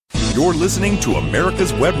You're listening to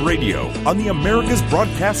America's Web Radio on the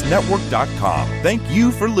AmericasBroadcastNetwork.com. Thank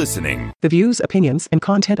you for listening. The views, opinions, and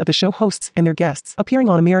content of the show hosts and their guests appearing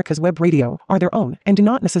on America's Web Radio are their own and do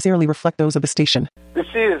not necessarily reflect those of the station. This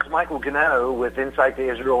is Michael Ganoe with Insight to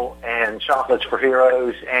Israel and Chocolates for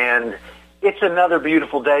Heroes, and it's another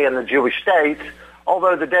beautiful day in the Jewish state.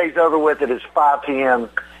 Although the day's over with, it is 5 p.m.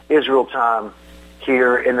 Israel time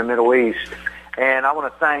here in the Middle East. And I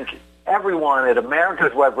want to thank everyone at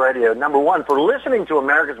America's Web Radio, number one, for listening to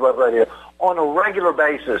America's Web Radio on a regular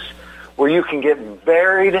basis, where you can get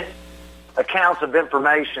varied accounts of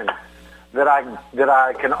information that I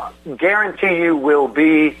can guarantee you will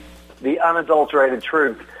be the unadulterated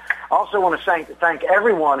truth. I also want to thank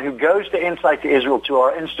everyone who goes to Insight to Israel, to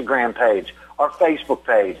our Instagram page, our Facebook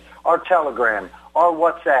page, our Telegram, our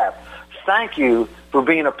WhatsApp. Thank you for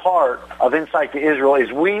being a part of Insight to Israel,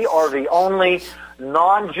 as we are the only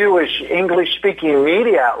non-Jewish English-speaking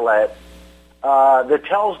media outlet that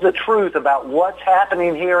tells the truth about what's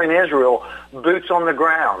happening here in Israel, boots on the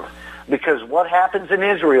ground. Because what happens in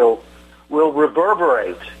Israel will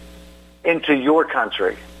reverberate into your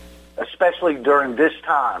country, especially during this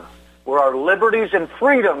time where our liberties and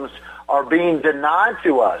freedoms are being denied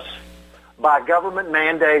to us by government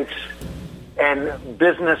mandates and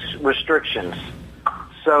business restrictions.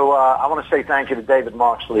 So I want to say thank you to David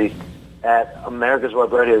Moxley at America's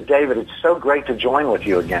Web Radio. David, it's so great to join with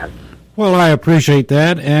you again. Well, I appreciate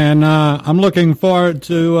that, and I'm looking forward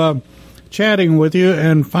to chatting with you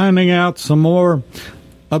and finding out some more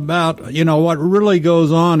about, what really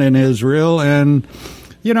goes on in Israel. And,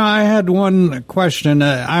 I had one question.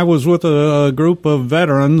 I was with a group of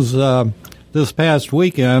veterans this past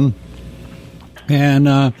weekend,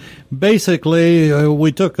 and basically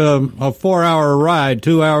we took a 4-hour ride,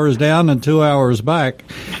 2 hours down and 2 hours back.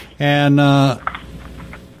 And I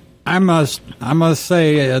must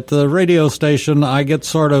say, at the radio station, I get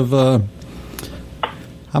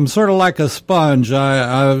I'm sort of like a sponge.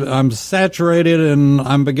 I'm saturated and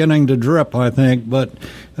I'm beginning to drip, I think. But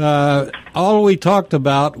all we talked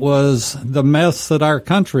about was the mess that our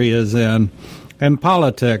country is in and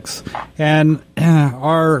politics. And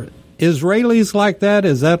are Israelis like that?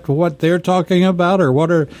 Is that what they're talking about? Or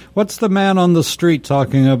what's the man on the street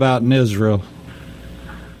talking about in Israel?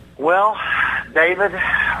 Well, David,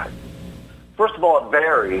 first of all, it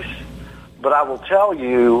varies, but I will tell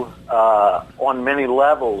you on many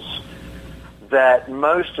levels that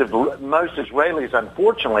most Israelis,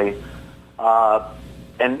 unfortunately,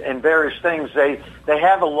 and various things, they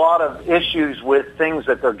have a lot of issues with things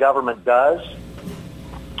that their government does.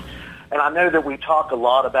 And I know that we talk a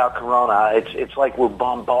lot about Corona. It's like we're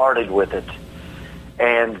bombarded with it,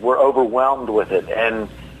 and we're overwhelmed with it. And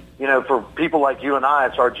for people like you and I,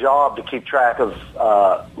 it's our job to keep track of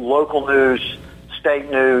local news,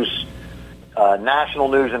 state news, national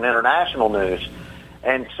news, and international news.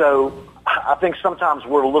 And so I think sometimes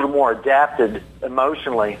we're a little more adapted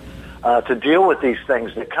emotionally to deal with these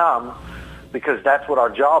things that come, because that's what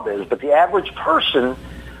our job is. But the average person,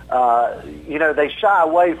 they shy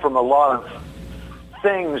away from a lot of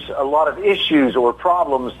things, a lot of issues or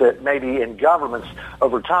problems that may be in governments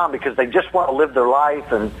over time, because they just want to live their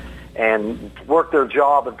life and work their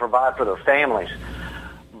job and provide for their families.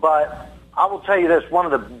 But I will tell you this, one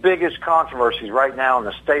of the biggest controversies right now in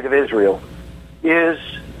the state of Israel is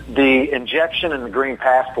the injection in the green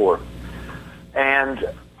passport.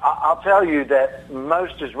 And I'll tell you that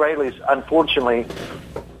most Israelis, unfortunately,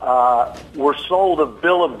 were sold a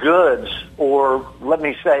bill of goods, or let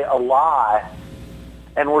me say a lie,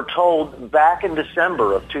 and were told back in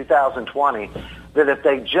December of 2020 that if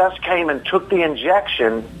they just came and took the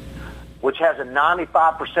injection, which has a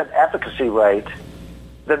 95% efficacy rate,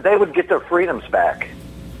 then they would get their freedoms back.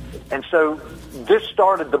 And so this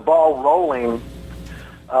started the ball rolling,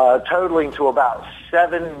 totaling to about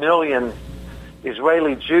 7 million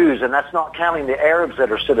Israeli Jews, and that's not counting the Arabs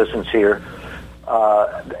that are citizens here.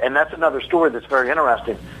 And that's another story that's very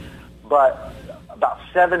interesting. But about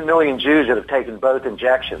 7 million Jews that have taken both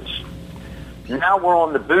injections. Now we're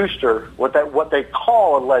on the booster, what they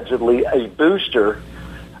call allegedly a booster,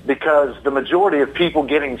 because the majority of people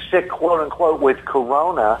getting sick, quote unquote, with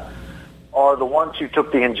Corona are the ones who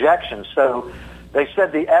took the injection. So they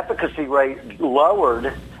said the efficacy rate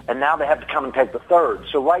lowered, and now they have to come and take the third.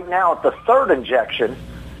 So right now at the third injection,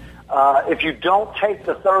 if you don't take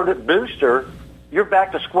the third booster, you're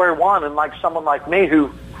back to square one, and like someone like me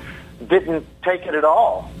who didn't take it at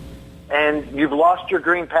all, and you've lost your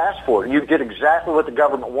green passport. You did exactly what the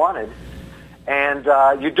government wanted, and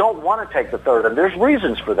you don't want to take the third. And there's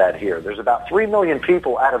reasons for that here. There's about 3 million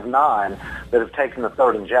people out of 9 that have taken the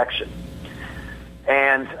third injection.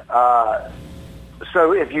 And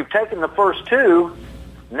so if you've taken the first two,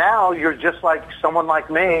 now you're just like someone like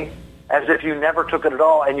me, as if you never took it at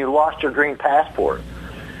all and you lost your green passport.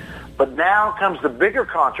 But now comes the bigger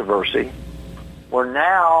controversy, where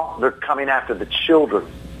now they're coming after the children,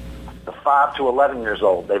 the 5 to 11 years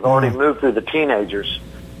old. They've already moved through the teenagers.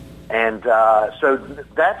 And so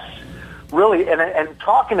that's really, and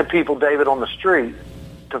talking to people, David, on the street,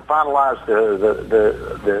 to finalize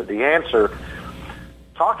the answer,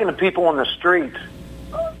 talking to people on the street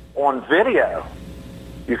on video,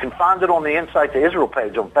 you can find it on the Insight to Israel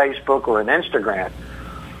page on Facebook or on Instagram.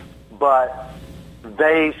 But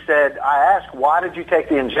they said, I asked, why did you take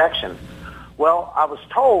the injection? Well, I was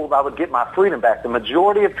told I would get my freedom back. The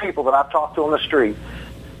majority of people that I've talked to on the street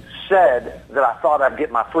said that I thought I'd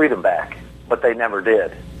get my freedom back, but they never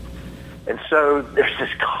did. And so there's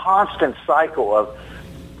this constant cycle of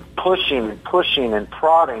pushing and pushing and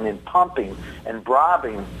prodding and pumping and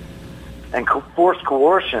bribing and forced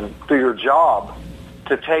coercion through your job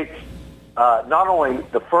to take not only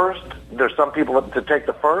the first, there's some people to take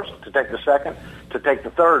the first, to take the second, to take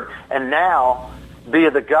the third, and now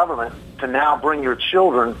via the government to now bring your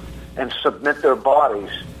children and submit their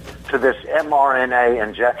bodies to this mRNA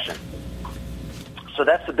injection. So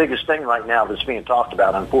that's the biggest thing right now that's being talked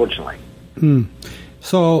about, unfortunately.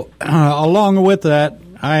 So along with that,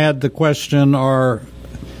 I had the question, or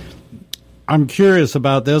I'm curious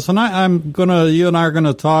about this, and you and I are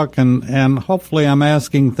gonna talk, and hopefully I'm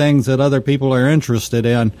asking things that other people are interested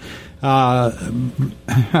in,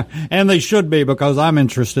 and they should be, because I'm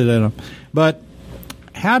interested in them. But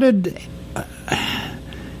how did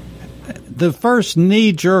the first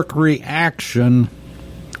knee-jerk reaction,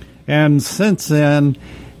 and since then,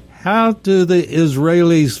 how do the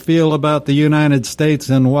Israelis feel about the United States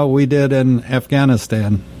and what we did in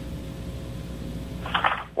Afghanistan?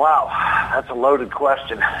 Wow, that's a loaded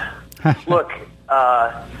question. Look,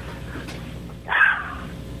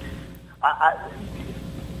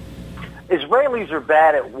 Israelis are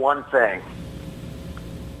bad at one thing,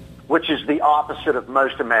 which is the opposite of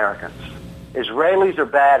most Americans. Israelis are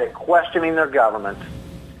bad at questioning their government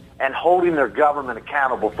and holding their government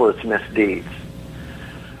accountable for its misdeeds.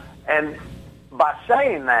 And by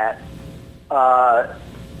saying that,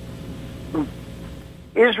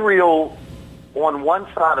 Israel, on one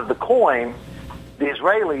side of the coin, the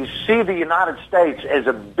Israelis see the United States as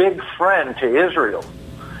a big friend to Israel.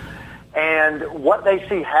 And what they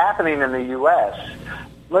see happening in the U.S.,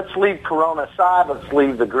 let's leave Corona aside, let's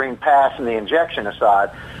leave the green pass and the injection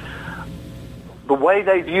aside. The way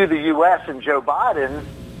they view the U.S. and Joe Biden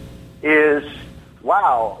is,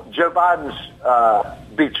 wow, Joe Biden's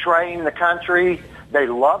betraying the country. They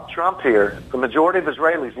love Trump here. The majority of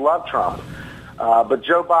Israelis love Trump. But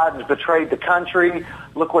Joe Biden's betrayed the country.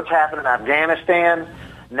 Look what's happened in Afghanistan.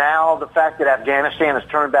 Now the fact that Afghanistan has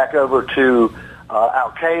turned back over to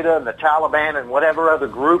Al-Qaeda and the Taliban and whatever other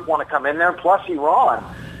group want to come in there, plus Iran.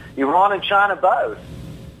 Iran and China both.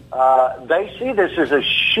 They see this as a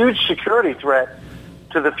huge security threat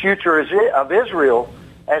to the future of Israel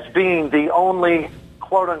as being the only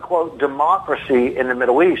quote-unquote democracy in the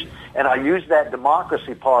Middle East. And I use that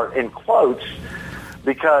democracy part in quotes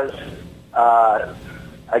because,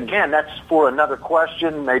 again, that's for another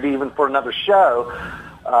question, maybe even for another show.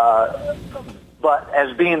 But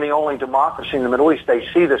as being the only democracy in the Middle East, they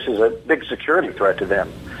see this as a big security threat to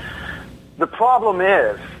them. The problem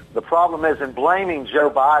is in blaming Joe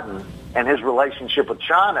Biden and his relationship with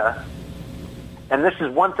China, and this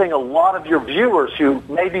is one thing a lot of your viewers who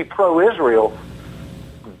may be pro-Israel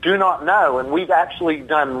do not know, and we've actually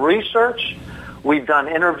done research, we've done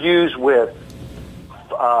interviews with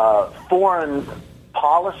foreign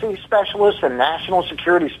policy specialists and national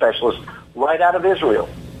security specialists right out of Israel.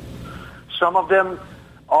 Some of them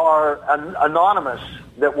are anonymous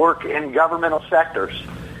that work in governmental sectors.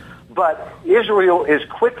 But Israel is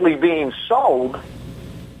quickly being sold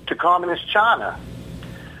to communist China.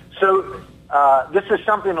 So this is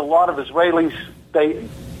something a lot of Israelis,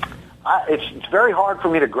 it's very hard for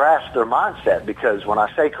me to grasp their mindset, because when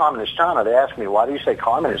I say communist China, they ask me, why do you say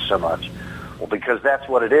communist so much? Well, because that's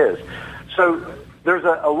what it is. So there's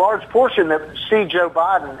a large portion that see Joe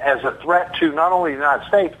Biden as a threat to not only the United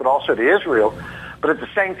States, but also to Israel. But at the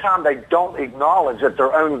same time, they don't acknowledge that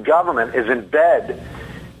their own government is in bed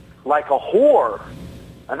like a whore,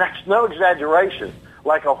 and that's no exaggeration,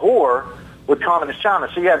 like a whore with communist China.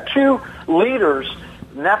 So you have two leaders,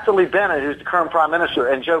 Naftali Bennett, who's the current prime minister,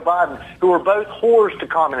 and Joe Biden, who are both whores to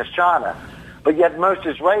communist China. But yet most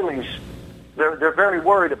Israelis, they're very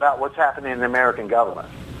worried about what's happening in the American government.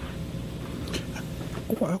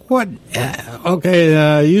 What?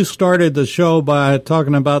 You started the show by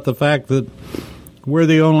talking about the fact that we're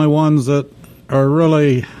the only ones that are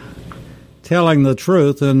really telling the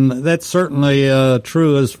truth, and that's certainly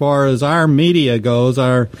true as far as our media goes,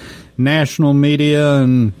 our national media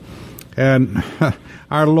and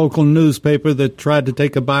our local newspaper that tried to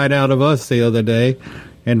take a bite out of us the other day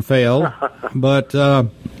and failed. But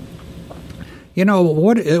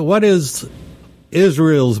what is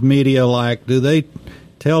Israel's media like? Do they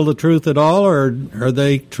tell the truth at all, or do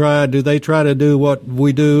they try to do what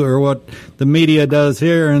we do or what the media does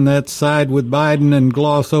here, and that's side with Biden and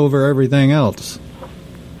gloss over everything else?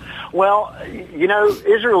 Well,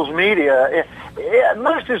 Israel's media,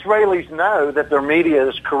 most Israelis know that their media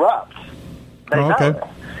is corrupt. They know it.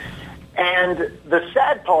 And the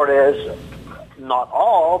sad part is, not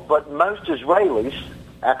all, but most Israelis,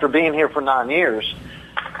 after being here for 9 years,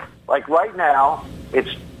 like right now,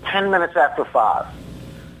 it's 10 minutes after 5.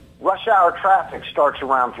 Rush hour traffic starts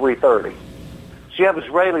around 3:30. So you have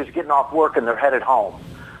Israelis getting off work and they're headed home.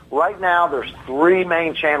 Right now, there's 3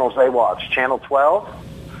 main channels they watch: Channel 12,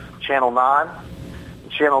 Channel 9,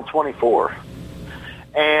 and Channel 24.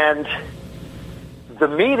 And the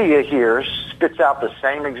media here spits out the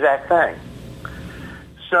same exact thing.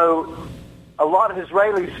 So a lot of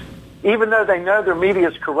Israelis, even though they know their media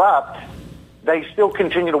is corrupt, they still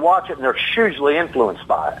continue to watch it, and they're hugely influenced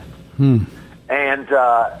by it. And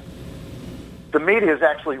the media is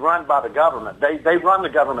actually run by the government. They run the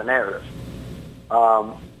government narrative.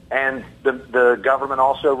 And the government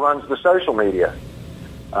also runs the social media.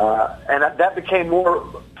 And that became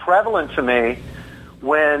more prevalent to me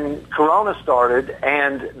when Corona started,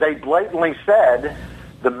 and they blatantly said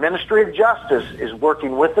the Ministry of Justice is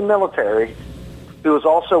working with the military, who is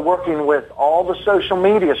also working with all the social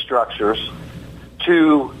media structures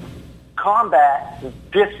to combat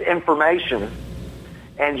disinformation,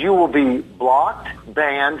 and you will be blocked,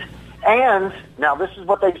 banned, and now this is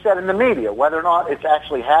what they said in the media. Whether or not it's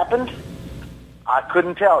actually happened, I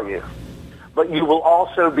couldn't tell you. But you will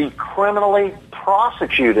also be criminally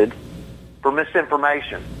prosecuted for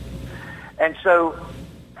misinformation. And so,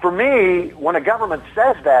 for me, when a government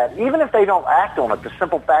says that, even if they don't act on it, the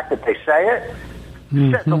simple fact that they say it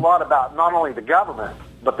says a lot about not only the government,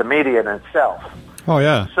 but the media in itself. Oh,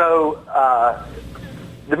 yeah. So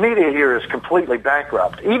the media here is completely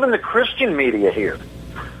bankrupt. Even the Christian media here,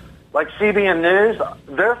 like CBN News,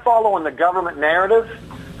 they're following the government narrative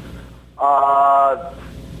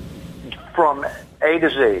from A to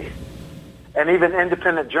Z, and even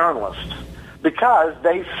independent journalists, because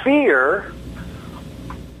they fear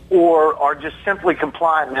or are just simply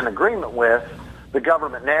compliant and in agreement with the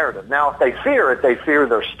government narrative. Now, if they fear it, they fear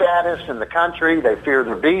their status in the country, they fear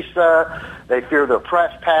their visa, they fear their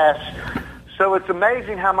press pass. So it's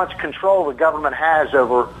amazing how much control the government has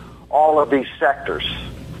over all of these sectors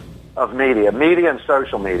of media and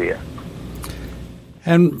social media.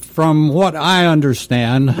 And from what I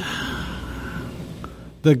understand,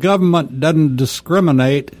 the government doesn't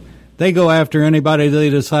discriminate. They go after anybody they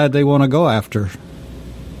decide they want to go after.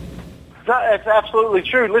 That's absolutely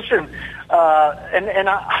true. Listen, and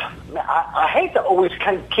I hate to always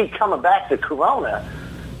keep coming back to Corona,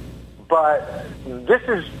 but this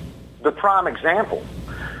is the prime example,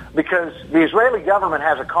 because the Israeli government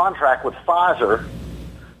has a contract with Pfizer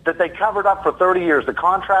that they covered up for 30 years. The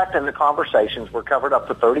contract and the conversations were covered up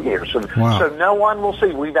for 30 years. So, so no one will see.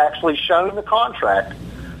 We've actually shown the contract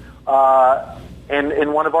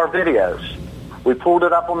in one of our videos. We pulled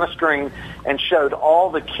it up on the screen and showed all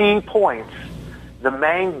the key points, the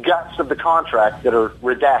main guts of the contract that are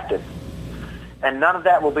redacted. And none of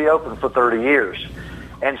that will be open for 30 years.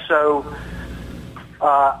 And so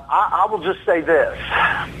I will just say this.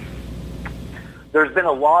 There's been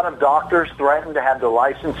a lot of doctors threatened to have their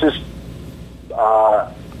licenses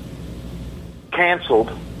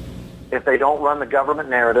canceled if they don't run the government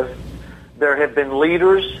narrative. There have been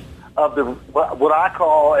leaders of the what I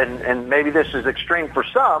call, and maybe this is extreme for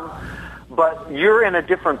some, but you're in a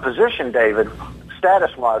different position, David,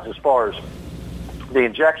 status-wise, as far as the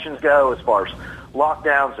injections go, as far as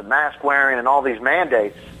lockdowns and mask wearing and all these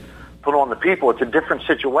mandates put on the people. It's a different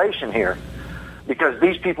situation here because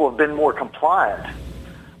these people have been more compliant.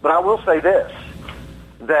 But I will say this,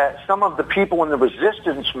 that some of the people in the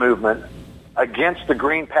resistance movement against the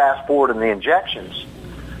green passport and the injections,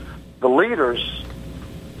 the leaders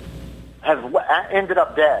have ended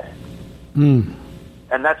up dead.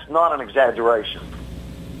 And that's not an exaggeration.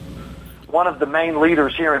 One of the main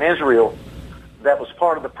leaders here in Israel that was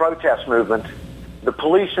part of the protest movement, the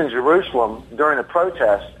police in Jerusalem during the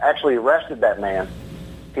protest actually arrested that man.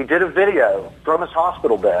 He did a video from his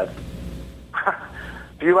hospital bed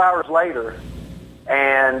few hours later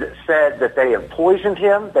and said that they have poisoned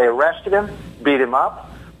him. They arrested him, beat him up,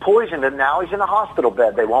 poisoned him. Now he's in a hospital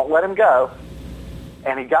bed. They won't let him go.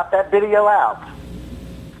 And he got that video out.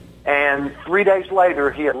 And 3 days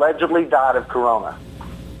later, he allegedly died of corona.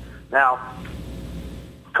 Now,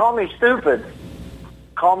 call me stupid,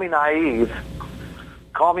 call me naive,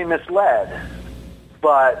 call me misled,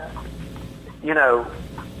 but, you know,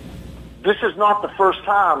 this is not the first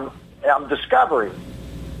time I'm discovering.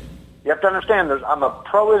 You have to understand, I'm a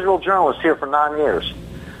pro-Israel journalist here for 9 years,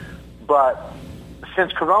 but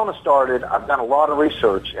since corona started, I've done a lot of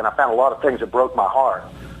research, and I found a lot of things that broke my heart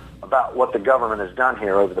about what the government has done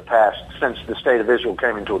here over the past, since the State of Israel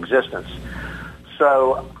came into existence.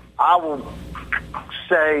 So I will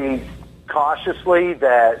say cautiously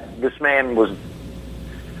that this man his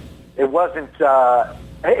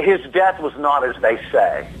death was not as they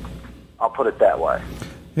say. I'll put it that way.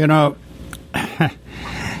 You know,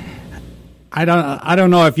 I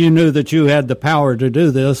don't know if you knew that you had the power to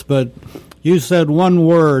do this, but you said one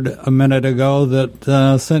word a minute ago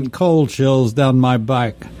that sent cold chills down my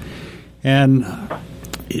back. And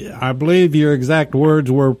I believe your exact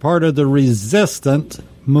words were part of the resistant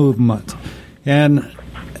movement. And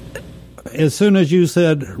as soon as you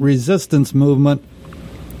said resistance movement,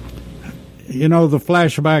 you know, the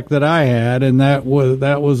flashback that I had, and that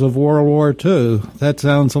was of World War II. That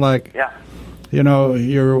sounds like, you know,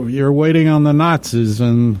 you're waiting on the Nazis,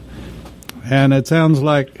 and it sounds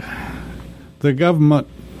like the government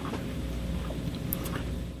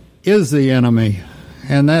is the enemy,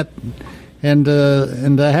 and to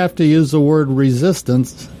have to use the word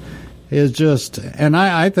resistance is just, and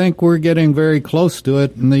I think we're getting very close to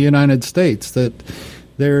it in the United States, that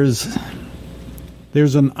there's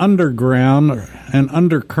an underground, an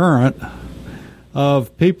undercurrent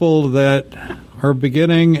of people that are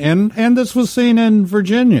beginning, and this was seen in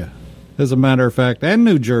Virginia, as a matter of fact, and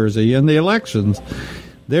New Jersey in the elections.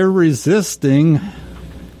 They're resisting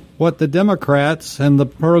what the Democrats and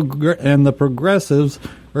the progressives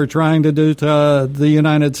are trying to do to the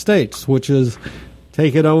United States, which is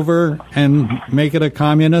take it over and make it a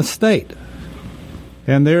communist state.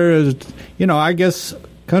 And there is, you know, I guess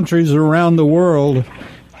countries around the world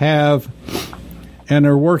have and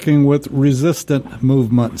are working with resistant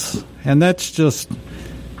movements. And that's just,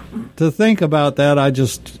 to think about that, I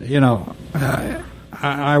just, you know,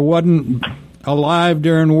 I wasn't alive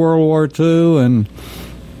during World War II, and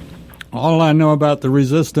all I know about the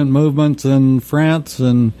resistant movements in France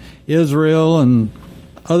and Israel and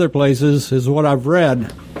other places is what I've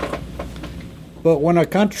read. But when a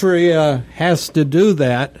country has to do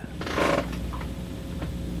that,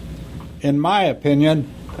 in my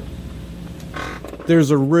opinion,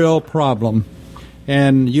 there's a real problem.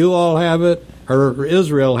 And you all have it, or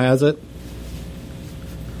Israel has it,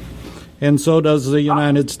 and so does the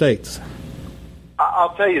United States.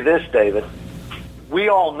 I'll tell you this, David. We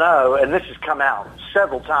all know, and this has come out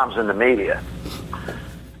several times in the media,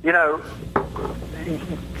 you know,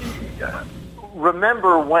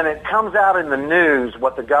 remember when it comes out in the news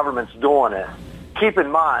what the government's doing it, keep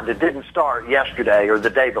in mind it didn't start yesterday or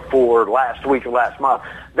the day before, last week or last month.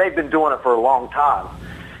 They've been doing it for a long time.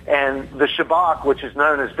 And the Shabak, which is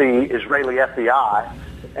known as the Israeli FBI,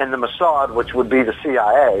 and the Mossad, which would be the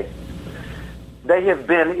CIA, they have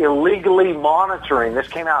been illegally monitoring. This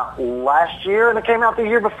came out last year, and it came out the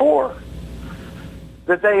year before.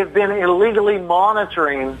 That they have been illegally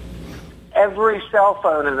monitoring every cell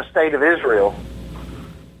phone in the state of Israel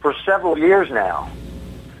for several years now.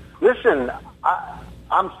 Listen,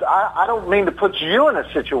 I don't mean to put you in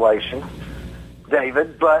a situation,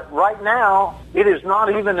 David, but right now it is not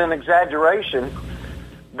even an exaggeration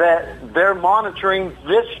that they're monitoring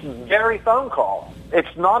this very phone call.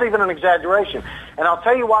 It's not even an exaggeration. And I'll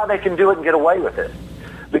tell you why they can do it and get away with it.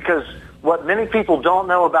 Because what many people don't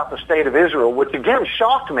know about the state of Israel, which again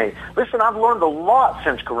shocked me. Listen, I've learned a lot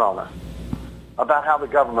since Corona about how the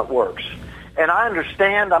government works. And I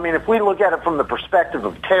understand, I mean, if we look at it from the perspective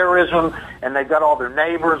of terrorism, and they've got all their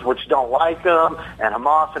neighbors which don't like them, and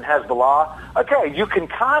Hamas and Hezbollah, okay, you can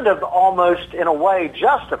kind of almost, in a way,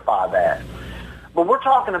 justify that. But we're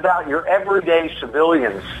talking about your everyday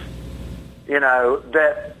civilians, you know,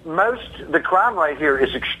 that the crime rate here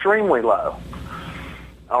is extremely low.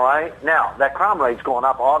 All right? Now, that crime rate's going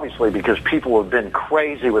up, obviously, because people have been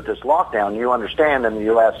crazy with this lockdown. You understand in the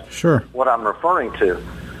U.S. Sure. What I'm referring to.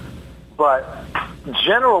 But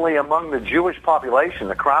generally among the Jewish population,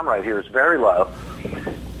 the crime rate here is very low.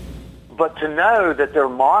 But to know that they're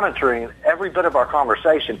monitoring every bit of our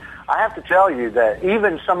conversation, I have to tell you that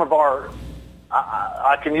even some of our,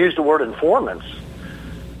 I can use the word informants,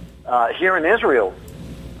 here in Israel,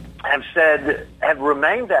 have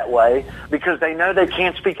remained that way because they know they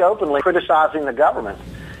can't speak openly criticizing the government.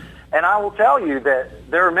 And I will tell you that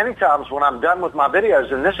there are many times when I'm done with my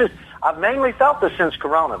videos, and I've mainly felt this since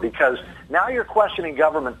Corona, because now you're questioning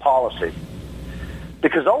government policy.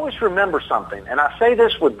 Because always remember something, and I say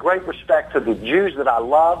this with great respect to the Jews that I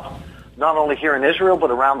love, not only here in Israel but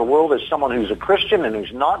around the world, as someone who's a Christian and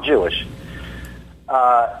who's not Jewish.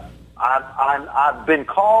 I've been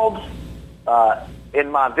called in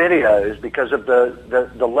my videos, because of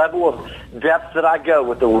the level of depth that I go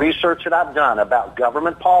with the research that I've done about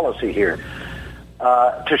government policy here,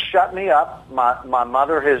 to shut me up. My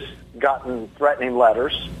mother has gotten threatening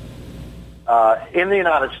letters in the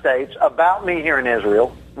United States about me here in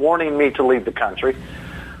Israel, warning me to leave the country.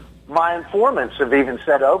 My informants have even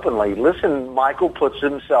said openly, listen, Michael puts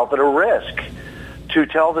himself at a risk to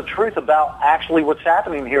tell the truth about actually what's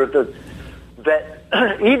happening here.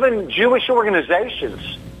 That even Jewish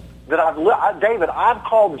organizations that I've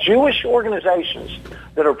called Jewish organizations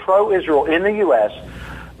that are pro-Israel in the U.S.,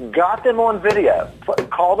 got them on video,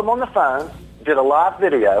 called them on the phone, did a live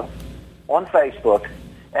video on Facebook,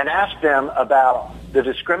 and asked them about the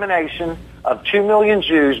discrimination of 2 million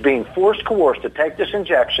Jews being coerced to take this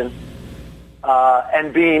injection,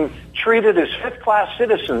 and being treated as fifth-class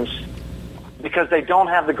citizens because they don't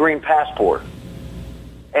have the green passport.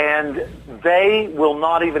 And they will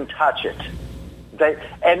not even touch it.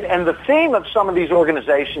 And the theme of some of these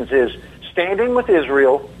organizations is standing with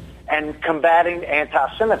Israel and combating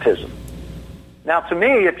anti-Semitism. Now, to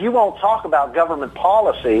me, if you won't talk about government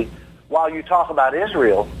policy while you talk about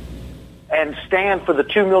Israel and stand for the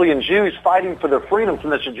 2 million Jews fighting for their freedom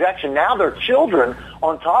from this injection, now their children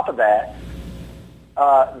on top of that,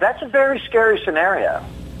 that's a very scary scenario.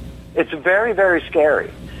 It's very, very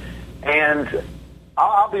scary. And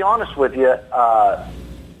I'll be honest with you,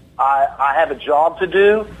 I have a job to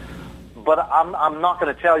do, but I'm not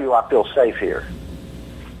going to tell you I feel safe here.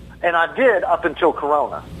 And I did up until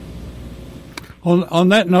Corona. On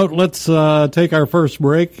that note, let's take our first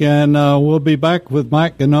break, and we'll be back with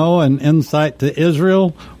Mike Ganoe and Insight to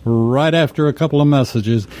Israel right after a couple of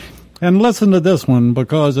messages. And listen to this one,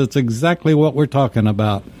 because it's exactly what we're talking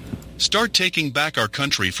about. Start taking back our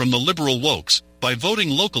country from the liberal wokes by voting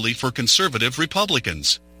locally for conservative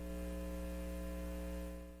Republicans.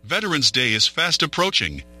 Veterans Day is fast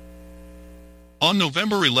approaching. On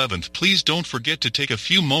November 11th, please don't forget to take a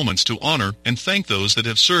few moments to honor and thank those that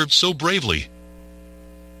have served so bravely.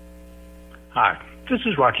 Hi, this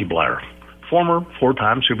is Rocky Blair, former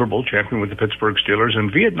 4-time Super Bowl champion with the Pittsburgh Steelers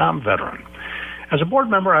and Vietnam veteran. As a board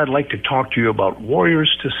member, I'd like to talk to you about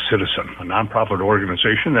Warriors to Citizen, a nonprofit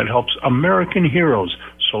organization that helps American heroes,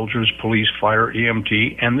 soldiers, police, fire,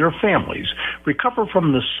 EMT, and their families recover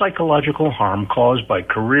from the psychological harm caused by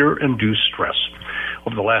career-induced stress.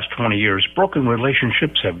 Over the last 20 years, broken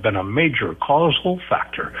relationships have been a major causal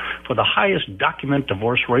factor for the highest documented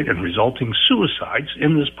divorce rate and resulting suicides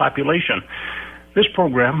in this population. This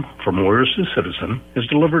program, From Warriors to Citizen, is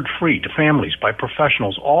delivered free to families by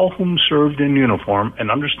professionals, all whom served in uniform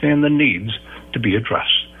and understand the needs to be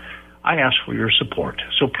addressed. I ask for your support,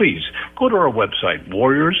 so please go to our website,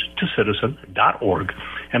 warriorstocitizen.org,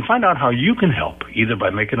 and find out how you can help, either by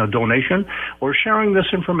making a donation or sharing this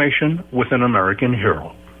information with an American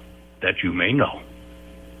hero that you may know.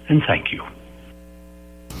 And thank you.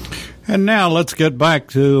 And now let's get back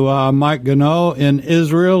to Mike Ganoe in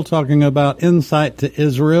Israel, talking about Insight to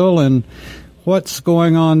Israel and what's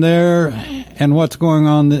going on there and what's going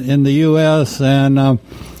on in the U.S. And,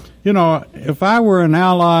 if I were an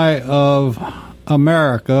ally of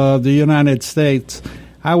America, of the United States,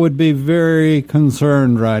 I would be very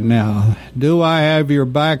concerned right now. Do I have your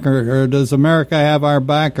back, or does America have our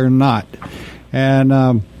back or not?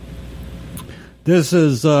 And this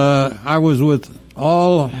is, I was with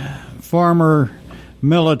all former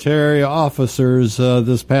military officers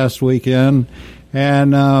this past weekend,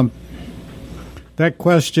 and that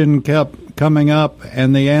question kept coming up,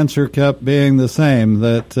 and the answer kept being the same,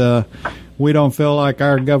 that we don't feel like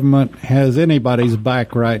our government has anybody's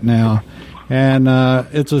back right now. And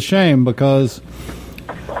it's a shame, because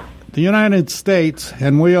the United States,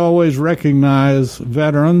 and we always recognize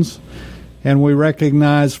veterans, and we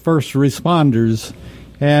recognize first responders,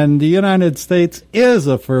 and the United States is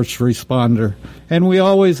a first responder, and we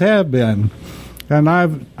always have been. And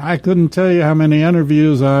I couldn't tell you how many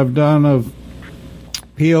interviews I've done of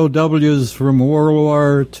POWs from World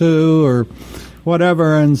War II or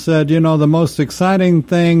whatever, and said, the most exciting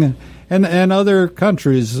thing, and other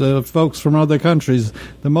countries, folks from other countries,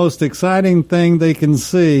 the most exciting thing they can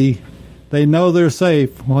see, they know they're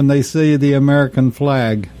safe when they see the American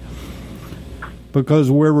flag. because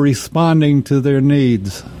we're responding to their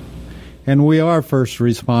needs. And we are first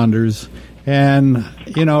responders. And,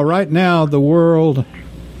 you know, right now, the world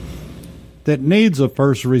that needs a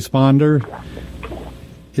first responder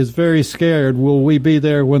is very scared. Will we be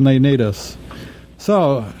there when they need us?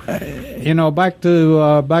 So, you know, back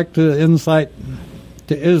to Insight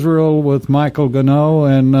to Israel with Michael Ganoe.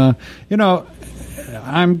 And, you know,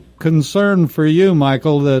 I'm concerned for you,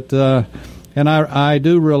 Michael, that, and I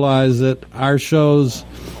do realize that our shows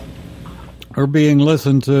are being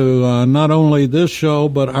listened to, not only this show,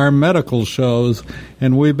 but our medical shows.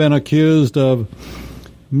 And we've been accused of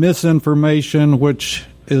misinformation, which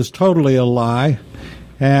is totally a lie.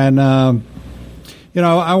 And, you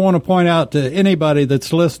know, I want to point out to anybody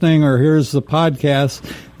that's listening or hears the podcast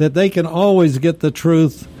that they can always get the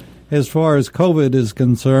truth as far as COVID is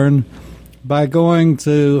concerned by going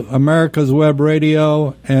to America's Web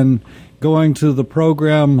Radio and going to the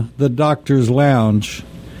program The Doctor's Lounge.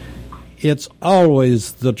 It's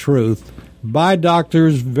always the truth by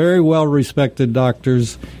doctors, very well-respected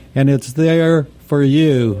doctors, and it's there for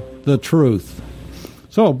you, the truth.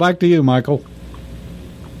 So, back to you, Michael.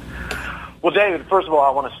 Well, David, first of all, I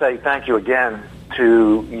want to say thank you again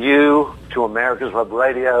to you, to America's Web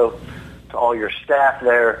Radio, to all your staff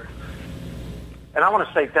there. And I want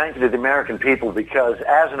to say thank you to the American people because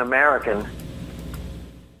as an American,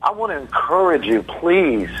 I want to encourage you,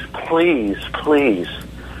 please, please, please,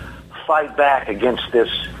 fight back against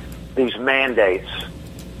these mandates,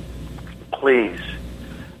 please.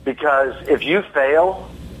 Because if you fail,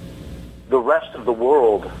 the rest of the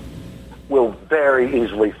world will very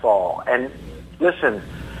easily fall. And listen,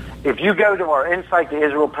 if you go to our Insight to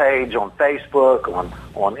Israel page on Facebook,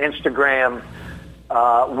 on Instagram,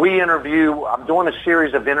 I'm doing a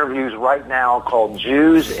series of interviews right now called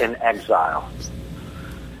Jews in Exile.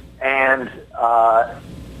 And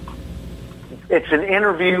it's an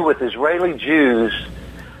interview with Israeli Jews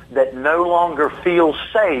that no longer feel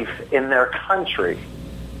safe in their country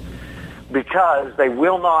because they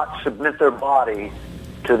will not submit their body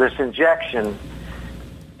to this injection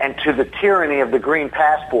and to the tyranny of the green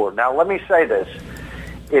passport. Now, let me say this.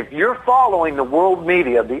 If you're following the world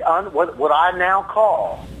media, what I now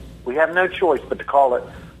call, we have no choice but to call it,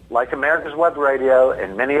 like America's Web Radio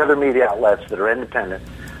and many other media outlets that are independent,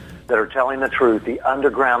 that are telling the truth, the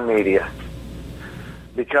underground media.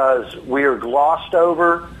 Because we are glossed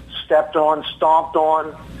over, stepped on, stomped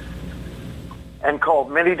on, and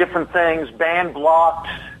called many different things, banned, blocked,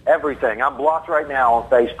 everything. I'm blocked right now on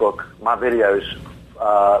Facebook, my videos,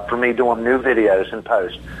 for me doing new videos and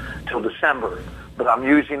posts till December. But I'm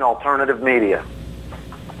using alternative media.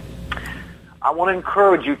 I want to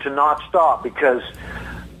encourage you to not stop because,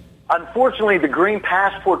 unfortunately, the green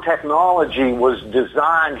passport technology was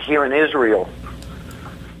designed here in Israel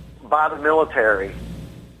by the military.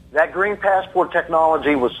 That green passport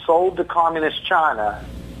technology was sold to communist China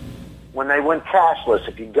when they went cashless.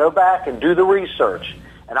 If you go back and do the research,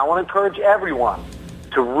 and I want to encourage everyone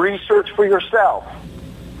to research for yourself.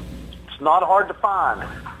 It's not hard to find.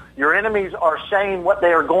 Your enemies are saying what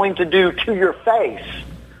they are going to do to your face,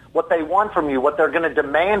 what they want from you, what they're going to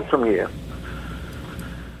demand from you.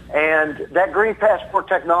 And that green passport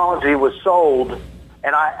technology was sold,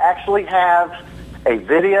 and I actually have a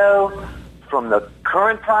video from the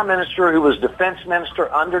current prime minister who was defense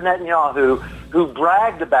minister under Netanyahu who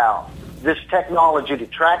bragged about this technology to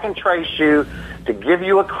track and trace you, to give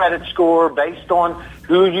you a credit score based on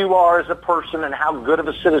who you are as a person and how good of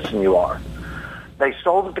a citizen you are. They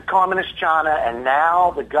sold it to communist China, and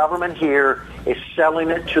now the government here is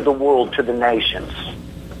selling it to the world, to the nations.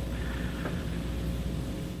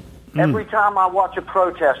 Every time I watch a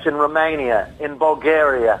protest in Romania, in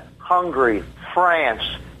Bulgaria, Hungary, France,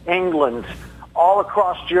 England, all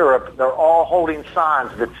across Europe, they're all holding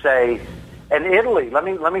signs that say, and Italy, let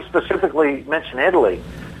me specifically mention Italy.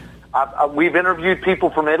 We've interviewed people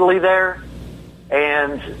from Italy there,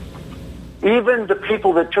 and even the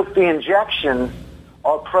people that took the injection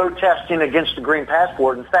are protesting against the green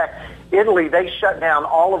passport. In fact, Italy, they shut down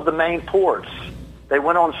all of the main ports. They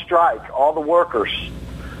went on strike, all the workers.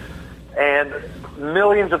 And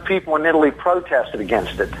millions of people in Italy protested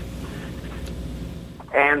against it.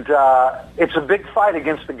 And it's a big fight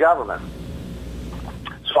against the government.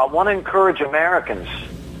 So I want to encourage Americans.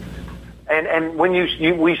 And when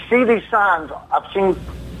we see these signs, I've seen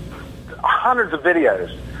hundreds of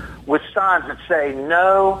videos with signs that say,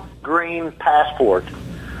 no green passport.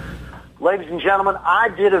 Ladies and gentlemen, I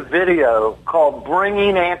did a video called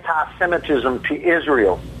Bringing Anti-Semitism to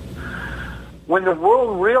Israel. When the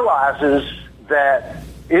world realizes that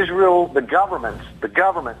Israel, the government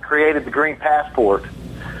created the green passport,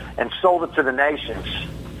 and sold it to the nations.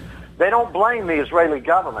 They don't blame the Israeli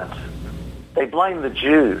government. They blame the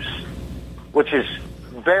Jews, which is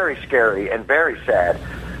very scary and very sad.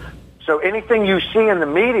 So anything you see in the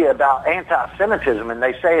media about anti-Semitism, and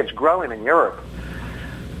they say it's growing in Europe,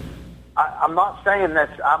 I'm not saying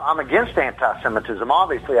that I'm against anti-Semitism.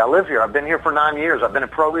 Obviously, I live here. I've been here for 9 years. I've been a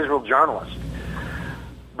pro-Israel journalist.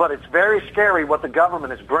 But it's very scary what the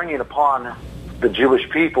government is bringing upon the Jewish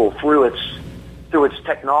people through its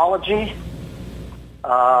technology,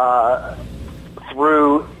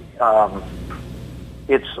 through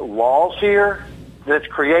its laws here that it's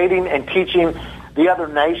creating and teaching the other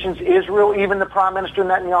nations. Israel, even the Prime Minister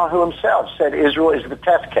Netanyahu himself said Israel is the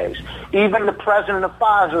test case. Even the president of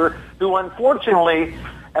Pfizer, who unfortunately,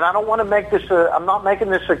 and I don't want to make this I'm not making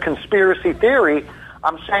this a conspiracy theory,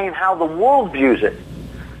 I'm saying how the world views it.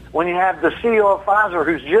 When you have the CEO of Pfizer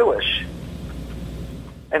who's Jewish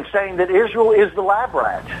and saying that Israel is the lab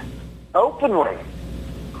rat, openly.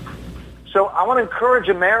 So I want to encourage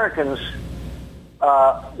Americans,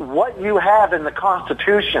 what you have in the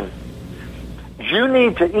Constitution, you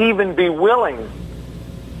need to even be willing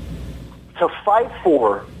to fight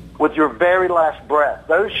for with your very last breath.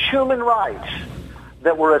 Those human rights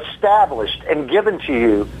that were established and given to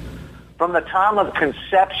you from the time of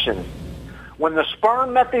conception. When the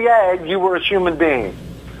sperm met the egg, you were a human being.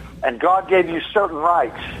 And God gave you certain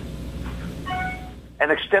rights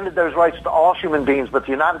and extended those rights to all human beings. But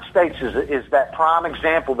the United States is that prime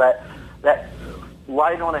example, that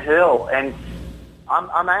light on a hill. And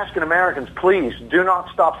I'm asking Americans, please do not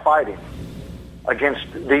stop fighting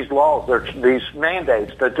against these laws, these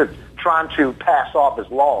mandates that they're trying to pass off as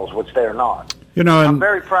laws, which they are not. You know, I'm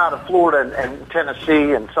very proud of Florida and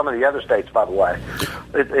Tennessee and some of the other states, by the way.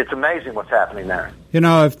 It's amazing what's happening there. You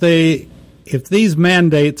know, if these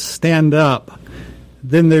mandates stand up,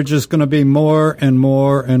 then they're just going to be more and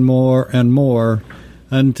more and more and more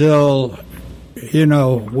until, you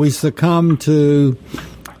know, we succumb to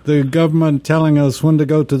the government telling us when to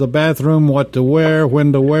go to the bathroom, what to wear,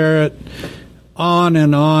 when to wear it, on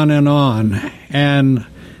and on and on. And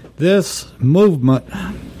this movement,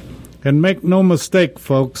 and make no mistake,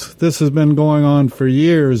 folks, this has been going on for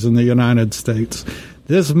years in the United States.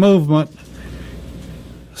 This movement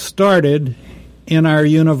started in our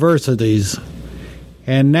universities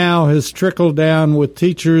and now has trickled down with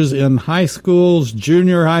teachers in high schools,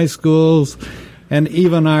 junior high schools, and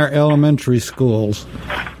even our elementary schools.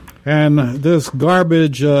 And this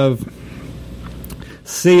garbage of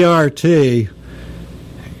CRT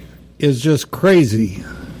is just crazy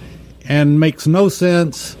and makes no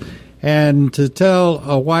sense. And to tell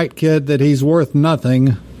a white kid that he's worth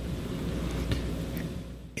nothing,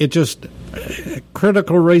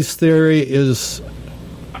 critical race theory is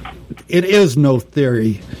no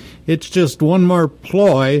theory. It's just one more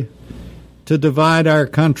ploy to divide our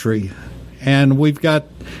country. And we've got,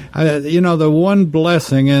 the one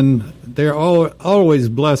blessing, and there are always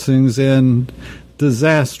blessings in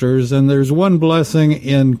disasters, and there's one blessing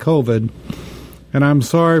in COVID. And I'm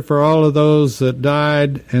sorry for all of those that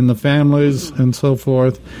died and the families and so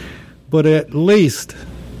forth. But at least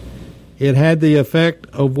it had the effect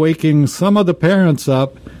of waking some of the parents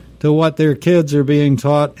up to what their kids are being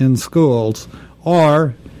taught in schools,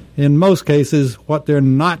 or, in most cases, what they're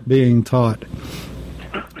not being taught.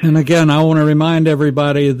 And again, I want to remind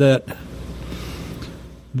everybody that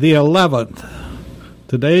the 11th,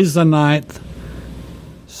 today's the 9th,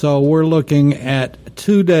 so we're looking at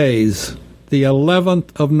 2 days. The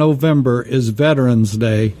 11th of November is Veterans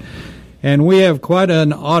Day, and we have quite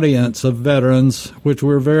an audience of veterans, which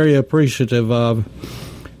we're very appreciative of.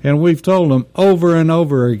 And we've told them over and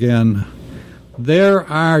over again, they're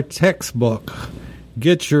our textbook.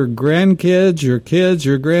 Get your grandkids, your kids,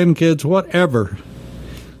 your grandkids, whatever,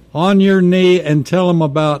 on your knee and tell them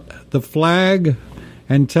about the flag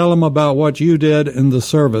and tell them about what you did in the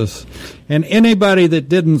service. And anybody that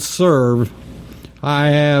didn't serve, I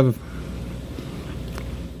have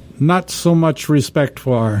not so much respect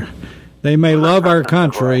for. They may love our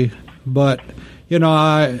country, but,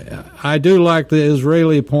 I do like the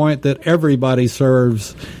Israeli point that everybody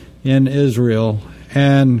serves in Israel.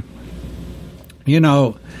 And,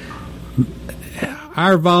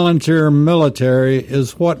 our volunteer military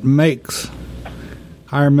is what makes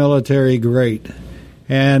our military great.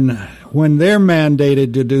 And when they're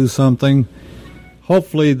mandated to do something,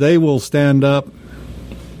 hopefully they will stand up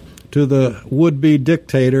to the would-be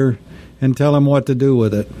dictator and tell him what to do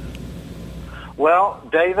with it. Well,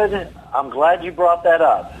 David, I'm glad you brought that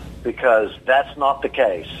up, because that's not the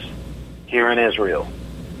case here in Israel.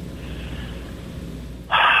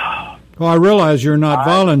 Well, I realize you're not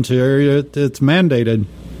volunteer. It's mandated.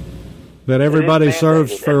 That everybody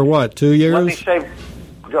serves for what, 2 years? Let me say,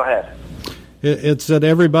 go ahead. It's that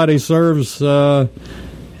everybody serves in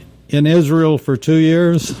Israel for 2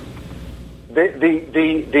 years?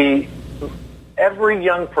 Every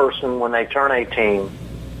young person, when they turn 18,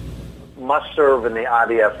 must serve in the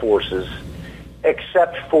IDF forces,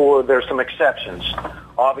 except for, there's some exceptions.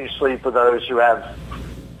 Obviously, for those who have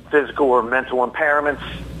physical or mental impairments,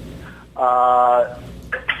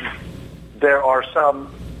 there are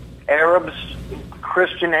some Arabs,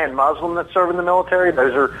 Christian and Muslim that serve in the military.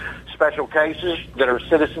 Those are special cases that are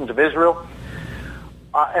citizens of Israel.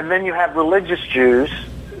 And then you have religious Jews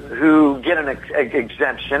who get an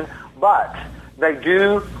exemption, but they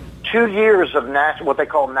do 2 years of what they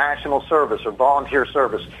call national service or volunteer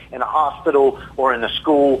service in a hospital or in a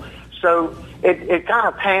school. So it kind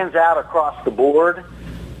of pans out across the board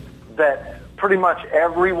that pretty much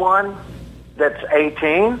everyone that's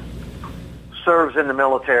 18 serves in the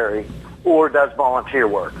military or does volunteer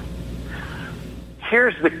work.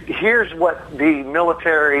 Here's what the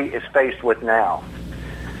military is faced with now.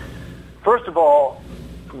 First of all,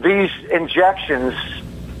 these injections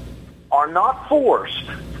are not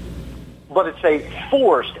forced, but it's a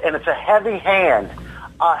forced and it's a heavy hand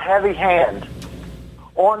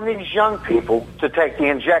on these young people to take the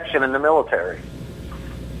injection in the military.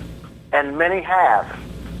 And many have.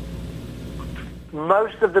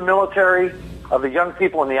 Most of the military, of the young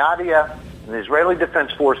people in the IDF and the Israeli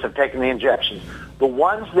Defense Force have taken the injection. The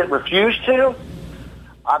ones that refuse to,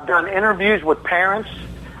 I've done interviews with parents.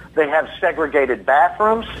 They have segregated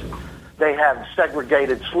bathrooms. They have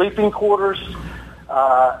segregated sleeping quarters.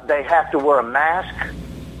 They have to wear a mask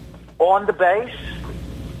on the base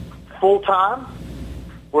full time,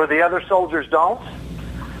 where the other soldiers don't.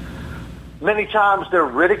 Many times they're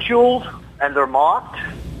ridiculed and they're mocked.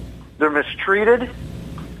 They're mistreated.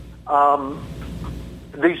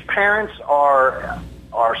 These parents are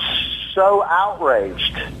so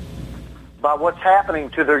outraged by what's happening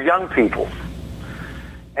to their young people.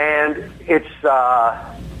 And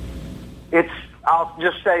I'll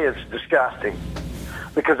just say it's disgusting.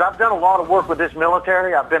 Because I've done a lot of work with this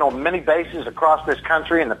military. I've been on many bases across this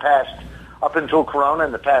country up until Corona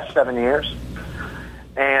in the past 7 years.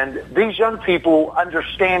 And these young people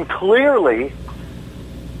understand clearly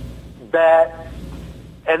that,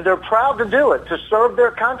 and they're proud to do it, to serve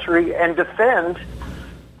their country and defend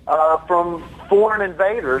from foreign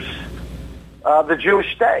invaders the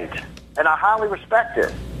Jewish state. And I highly respect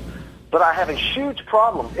it. But I have a huge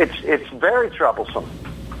problem. It's very troublesome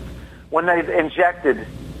when they've injected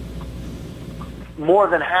more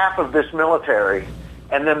than half of this military,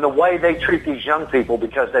 and then the way they treat these young people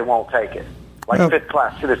because they won't take it, like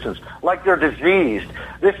fifth-class citizens, like they're diseased.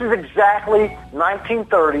 This is exactly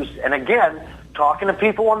 1930s, and again, talking to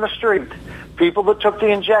people on the street, people that took the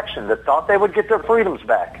injection, that thought they would get their freedoms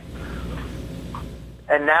back.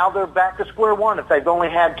 And now they're back to square one if they've only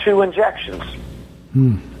had 2 injections.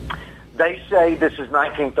 They say this is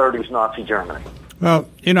 1930s Nazi Germany. Well,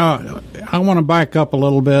 I want to back up a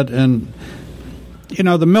little bit, and,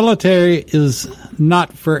 the military is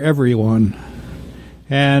not for everyone.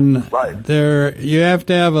 And right. You have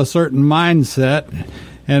to have a certain mindset,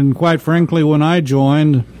 and quite frankly, when I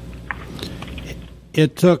joined,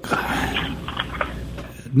 it took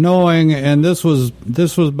knowing, and this was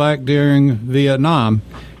back during Vietnam,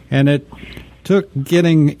 and it took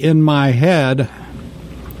getting in my head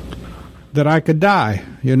that I could die,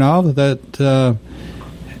 that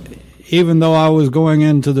even though I was going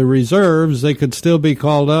into the reserves, they could still be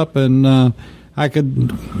called up, and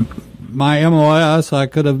my MOS, I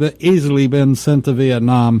could have easily been sent to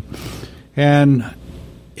Vietnam. And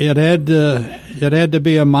it had to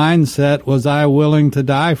be a mindset, was I willing to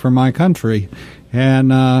die for my country?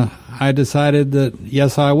 And I decided that,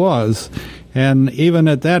 yes, I was. And even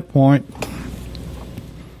at that point,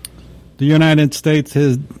 the United States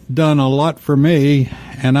has done a lot for me,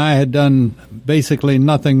 and I had done basically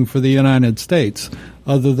nothing for the United States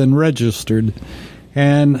other than registered.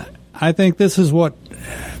 And I think this is what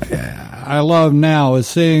I love now, is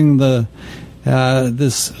seeing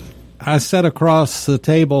this. I sat across the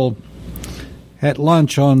table at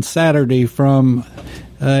lunch on Saturday from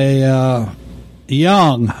a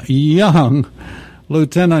young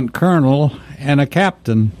lieutenant colonel and a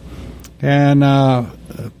captain, and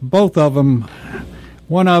both of them,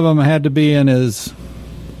 one of them had to be in his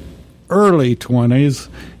early 20s,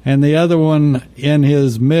 and the other one in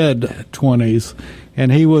his mid-20s,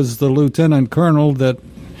 and he was the lieutenant colonel that,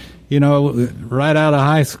 right out of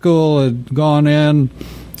high school had gone in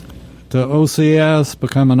to OCS,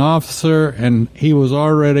 become an officer, and he was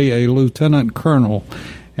already a lieutenant colonel.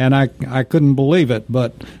 and I couldn't believe it.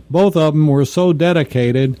 But both of them were so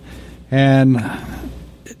dedicated, and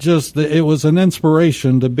it was an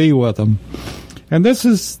inspiration to be with them. And this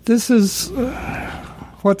is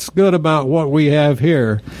what's good about what we have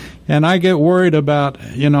here. And I get worried about,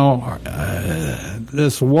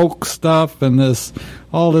 this woke stuff and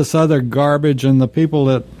all this other garbage and the people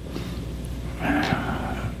that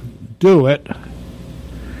do it.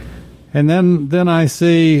 And then I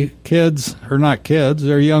see kids, or not kids,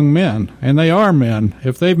 they're young men, and they are men.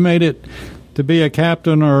 If they've made it to be a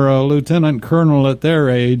captain or a lieutenant colonel at their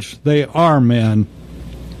age, they are men.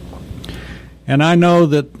 And I know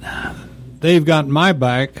that they've got my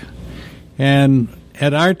back, and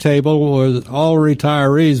at our table was all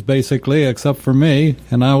retirees, basically, except for me,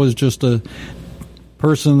 and I was just a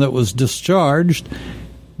person that was discharged.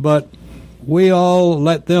 But we all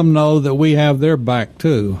let them know that we have their back,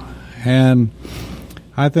 too. And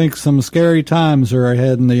I think some scary times are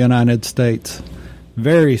ahead in the United States.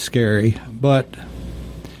 Very scary, but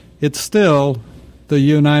it's still the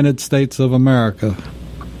United States of America.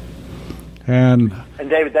 And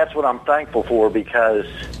David, that's what I'm thankful for, because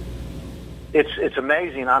it's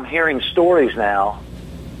amazing. I'm hearing stories now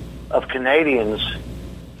of Canadians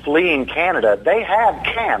fleeing Canada. They have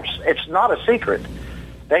camps. It's not a secret.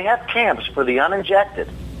 They have camps for the uninjected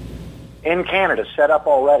in Canada set up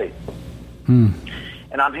already.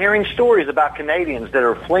 And I'm hearing stories about Canadians that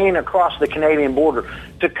are fleeing across the Canadian border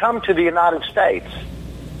to come to the United States.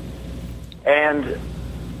 And,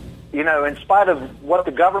 in spite of what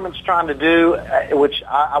the government's trying to do, which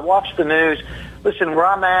I watch the news. Listen, where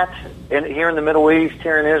I'm at, here in the Middle East,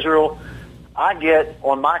 here in Israel, I get,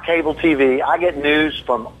 on my cable TV, I get news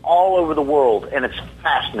from all over the world, and it's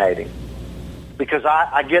fascinating. Because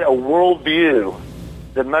I get a world view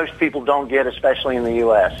that most people don't get, especially in the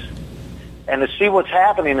U.S. And to see what's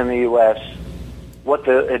happening in the U.S., what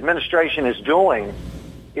the administration is doing,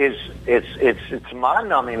 it's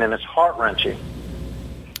mind-numbing and it's heart-wrenching.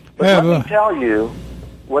 But let me tell you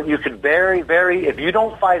what you could if you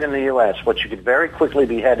don't fight in the U.S., what you could very quickly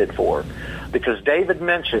be headed for. Because David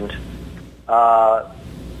mentioned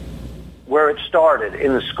where it started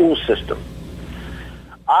in the school system.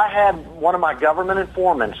 I had one of my government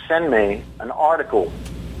informants send me an article.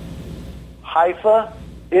 Haifa,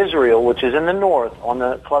 Israel, which is in the north,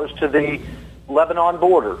 close to the Lebanon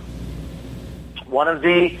border. One of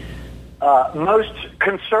the most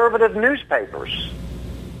conservative newspapers,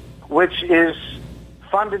 which is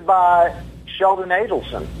funded by Sheldon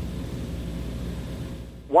Adelson.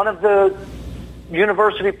 One of the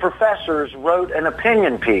university professors wrote an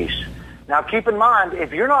opinion piece. Now, keep in mind,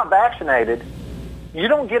 if you're not vaccinated, you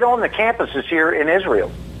don't get on the campuses here in Israel.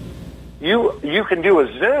 You can do a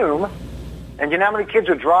Zoom, and you know how many kids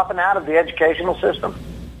are dropping out of the educational system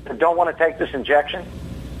that don't want to take this injection?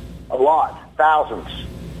 A lot, thousands.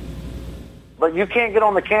 But you can't get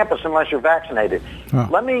on the campus unless you're vaccinated. Oh.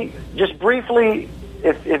 Let me just briefly,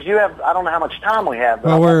 if you have, I don't know how much time we have,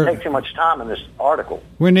 but I won't take too much time in this article.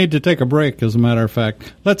 We need to take a break, as a matter of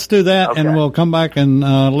fact. Let's do that, okay. And we'll come back and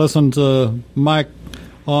listen to Mike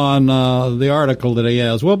on the article that he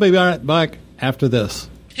has. We'll be right back after this.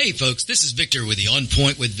 Hey folks, this is Victor with the On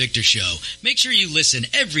Point with Victor show. Make sure you listen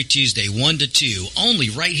every Tuesday 1 to 2, only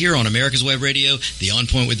right here on America's Web Radio, the On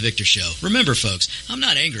Point with Victor show. Remember folks, I'm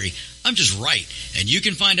not angry, I'm just right. And you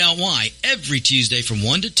can find out why every Tuesday from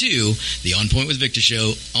 1 to 2, the On Point with Victor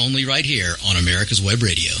show, only right here on America's Web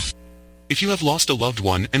Radio. If you have lost a loved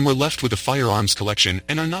one and were left with a firearms collection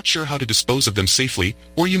and are not sure how to dispose of them safely,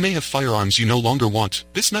 or you may have firearms you no longer want,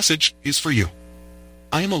 this message is for you.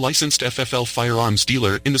 I am a licensed FFL firearms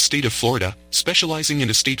dealer in the state of Florida, specializing in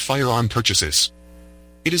estate firearm purchases.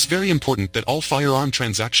 It is very important that all firearm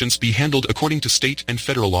transactions be handled according to state and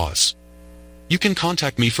federal laws. You can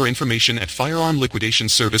contact me for information at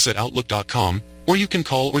firearmliquidationservice@outlook.com, or you can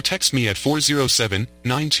call or text me at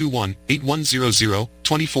 407-921-8100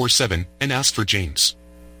 24/7 and ask for James.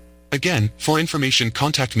 Again, for information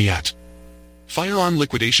contact me at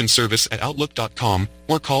firearmliquidationservice@outlook.com,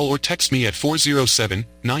 or call or text me at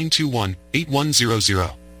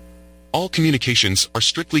 407-921-8100. All communications are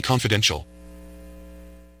strictly confidential.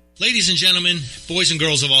 Ladies and gentlemen, boys and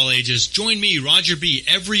girls of all ages, join me, Roger B.,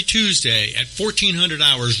 every Tuesday at 1400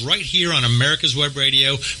 hours right here on America's Web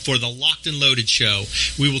Radio for the Locked and Loaded Show.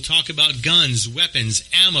 We will talk about guns, weapons,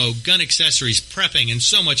 ammo, gun accessories, prepping, and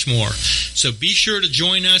so much more. So be sure to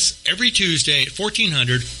join us every Tuesday at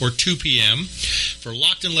 1400 or 2 p.m. for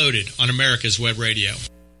Locked and Loaded on America's Web Radio.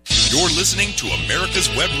 You're listening to America's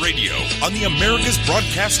Web Radio on the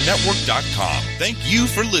AmericasBroadcastNetwork.com. Thank you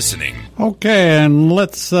for listening. Okay, and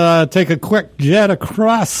let's take a quick jet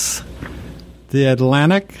across the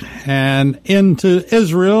Atlantic and into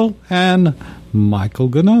Israel, and Michael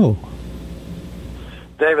Ganoe.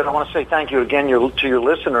 David, I want to say thank you again to your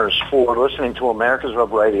listeners for listening to America's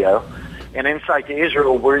Web Radio and Insight to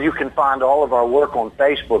Israel, where you can find all of our work on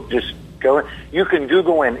Facebook. Just go in. You can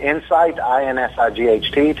Google in Insight,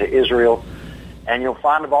 INSIGHT, to Israel, and you'll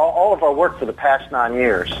find all of our work for the past 9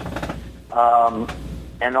 years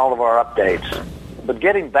and all of our updates. But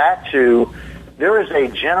getting back to, there is a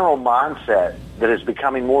general mindset that is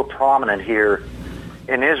becoming more prominent here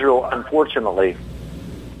in Israel, unfortunately.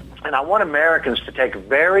 And I want Americans to take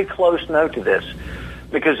very close note to this,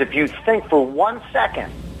 because if you think for 1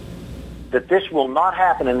 second that this will not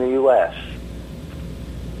happen in the U.S.,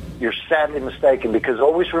 you're sadly mistaken, because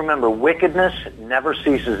always remember, wickedness never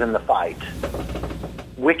ceases in the fight.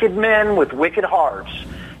 Wicked men with wicked hearts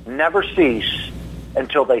never cease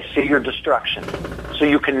until they see your destruction. So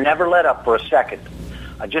you can never let up for a second.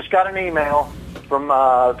 I just got an email from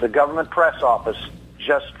the government press office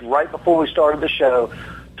just right before we started the show,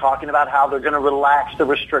 talking about how they're going to relax the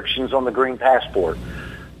restrictions on the green passport.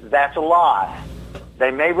 That's a lie.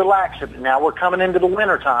 They may relax it, but now we're coming into the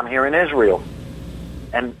wintertime here in Israel.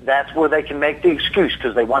 And that's where they can make the excuse,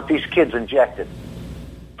 because they want these kids injected.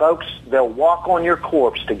 Folks, they'll walk on your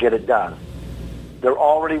corpse to get it done. They're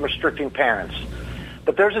already restricting parents.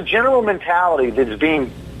 But there's a general mentality that is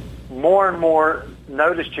being more and more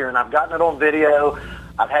noticed here, and I've gotten it on video.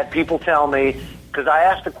 I've had people tell me, because I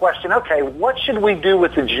asked the question, okay, what should we do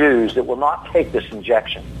with the Jews that will not take this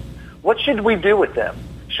injection? What should we do with them?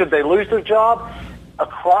 Should they lose their job?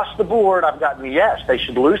 Across the board, I've gotten, yes, they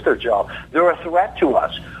should lose their job. They're a threat to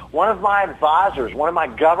us. One of my advisors, one of my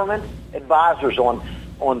government advisors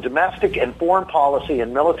on domestic and foreign policy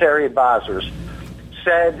and military advisors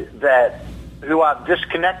said that, who I've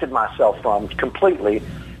disconnected myself from completely,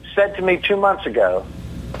 said to me 2 months ago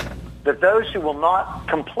that those who will not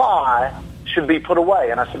comply should be put away.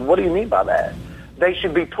 And I said, what do you mean by that? They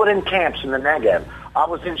should be put in camps in the Negev. I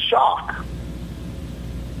was in shock.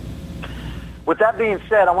 With that being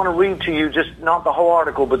said, I want to read to you, just not the whole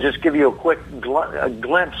article, but just give you a quick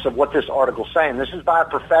glimpse of what this article's saying. This is by a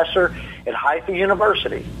professor at Haifa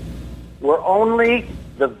University, where only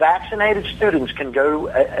the vaccinated students can go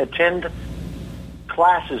attend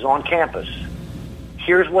classes on campus.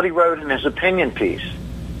 Here's what he wrote in his opinion piece.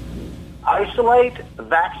 Isolate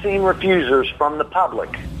vaccine refusers from the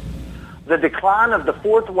public. The decline of the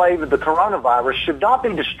fourth wave of the coronavirus should not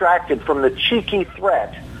be distracted from the cheeky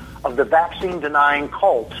threat of the vaccine-denying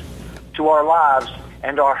cult to our lives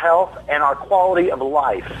and our health and our quality of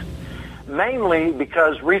life, mainly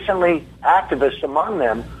because recently activists among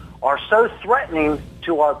them are so threatening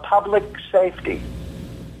to our public safety.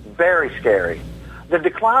 Very scary. The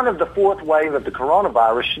decline of the fourth wave of the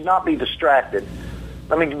coronavirus should not be distracted.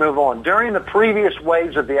 Let me move on. During the previous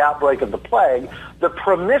waves of the outbreak of the plague, the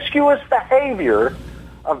promiscuous behavior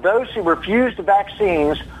of those who refused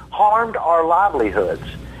vaccines harmed our livelihoods,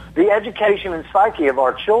 the education and psyche of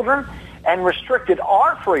our children, and restricted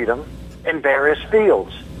our freedom in various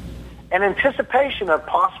fields. In anticipation of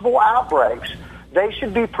possible outbreaks, they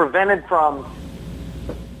should be prevented from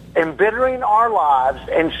embittering our lives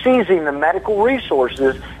and seizing the medical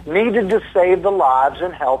resources needed to save the lives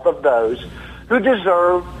and health of those who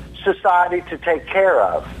deserve society to take care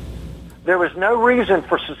of. There is no reason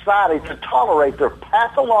for society to tolerate their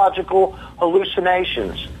pathological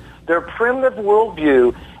hallucinations, their primitive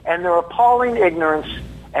worldview, and their appalling ignorance,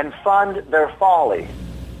 and fund their folly.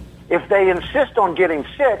 If they insist on getting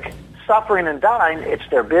sick, suffering, and dying, it's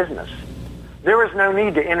their business. There is no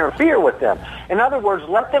need to interfere with them. In other words,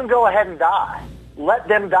 let them go ahead and die. Let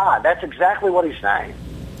them die. That's exactly what he's saying.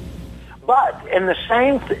 But in the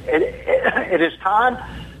same, it is time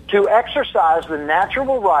to exercise the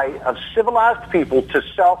natural right of civilized people to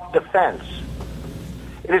self-defense.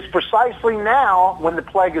 It is precisely now, when the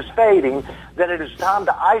plague is fading, that it is time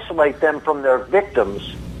to isolate them from their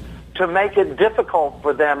victims, to make it difficult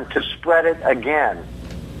for them to spread it again.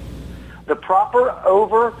 The proper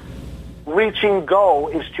overreaching goal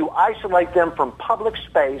is to isolate them from public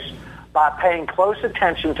space by paying close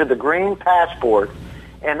attention to the green passport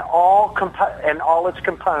and all its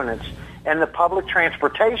components in the public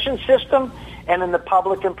transportation system and in the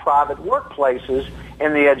public and private workplaces,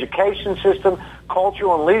 in the education system,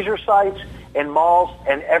 cultural and leisure sites, in malls,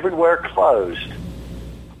 and everywhere closed.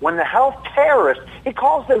 When the health terrorists, he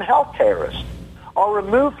calls them health terrorists, are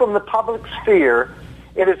removed from the public sphere,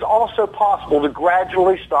 it is also possible to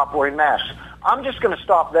gradually stop wearing masks. I'm just going to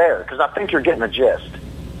stop there because I think you're getting the gist.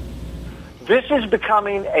 This is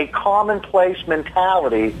becoming a commonplace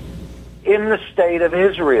mentality in the state of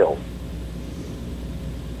Israel.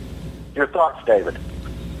 Your thoughts, David?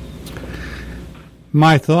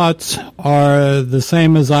 My thoughts are the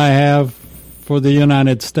same as I have for the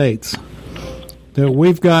United States. That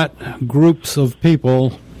we've got groups of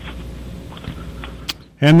people,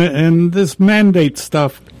 and this mandate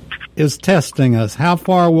stuff is testing us. How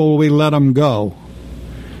far will we let them go?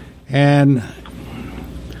 And,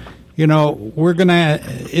 you know,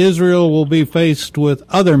 Israel will be faced with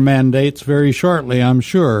other mandates very shortly, I'm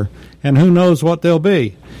sure. And who knows what they'll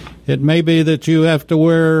be. It may be that you have to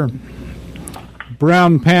wear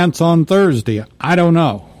brown pants on Thursday. I don't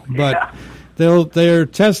know. But they're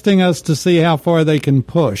testing us to see how far they can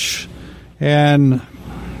push. And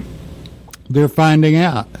they're finding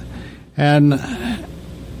out. And,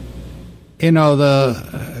 you know,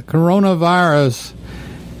 the coronavirus,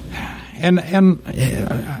 and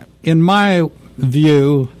in my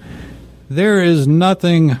view, there is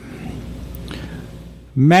nothing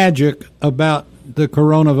magic about the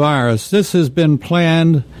coronavirus. This has been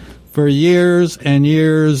planned for years and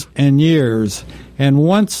years and years. And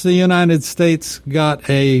once the United States got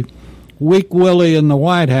a weak willie in the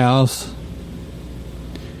White House,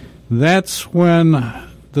 that's when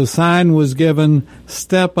the sign was given,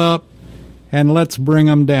 step up and let's bring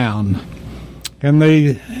them down. And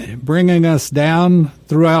they bringing us down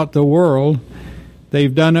throughout the world.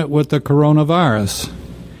 They've done it with the coronavirus.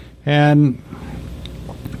 And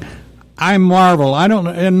I marvel. I don't,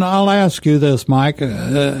 and I'll ask you this, Mike,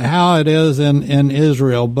 how it is in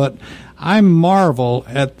Israel, but I marvel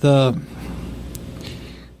at the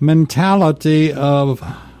mentality of,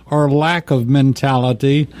 or lack of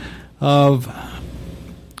mentality of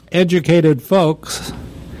educated folks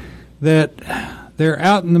that they're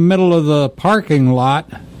out in the middle of the parking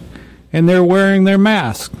lot and they're wearing their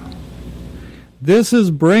mask. This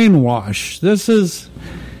is brainwash. This is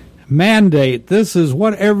mandate. This is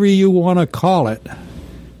whatever you want to call it.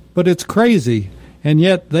 But it's crazy. And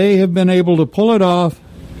yet they have been able to pull it off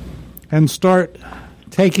and start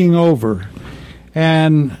taking over.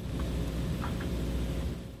 And,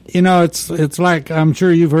 you know, it's like, I'm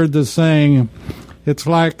sure you've heard this saying, it's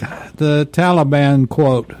like the Taliban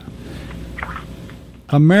quote,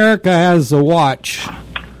 America has the watch,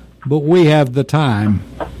 but we have the time.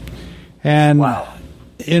 And, wow.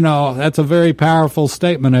 You know, that's a very powerful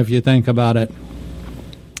statement if you think about it.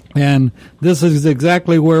 And this is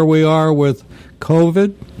exactly where we are with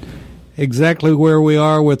COVID, exactly where we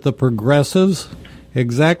are with the progressives,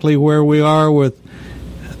 exactly where we are with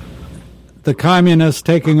the communists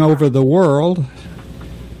taking over the world.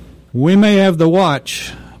 We may have the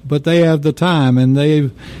watch, but they have the time, and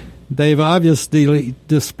they've obviously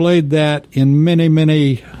displayed that in many,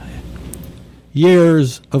 many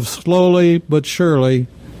years of slowly but surely.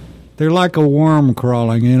 They're like a worm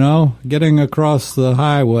crawling, you know, getting across the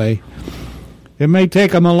highway. It may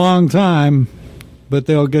take them a long time, but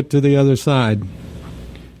they'll get to the other side.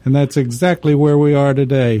 And that's exactly where we are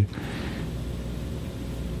today.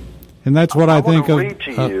 And that's what I think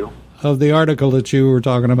of the article that you were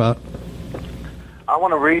talking about. I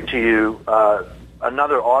want to read to you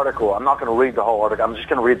another article. I'm not going to read the whole article. I'm just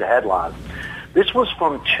going to read the headline. This was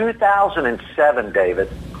from 2007, David.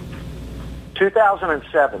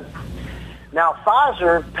 2007. Now,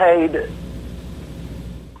 Pfizer paid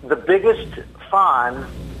the biggest fine.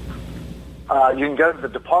 You can go to the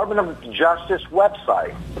Department of Justice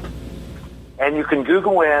website, and you can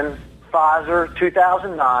Google in Pfizer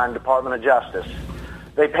 2009 Department of Justice.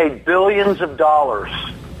 They paid billions of dollars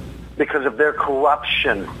because of their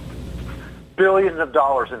corruption. Billions of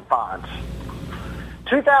dollars in fines.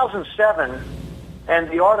 2007, and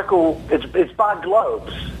the article, it's by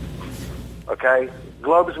Globes, okay?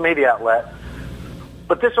 Globes media outlet.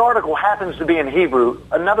 But this article happens to be in Hebrew.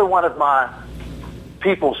 Another one of my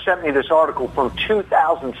people sent me this article from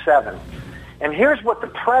 2007. And here's what the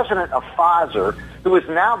president of Pfizer, who is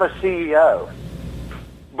now the CEO,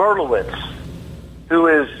 Berlowitz, who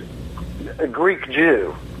is a Greek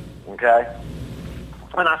Jew, okay?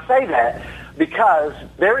 And I say that because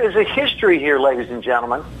there is a history here, ladies and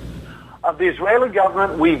gentlemen, of the Israeli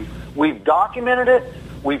government. We've documented it.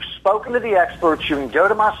 We've spoken to the experts. You can go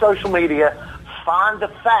to my social media, find the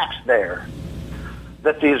facts there,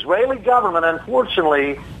 that the Israeli government,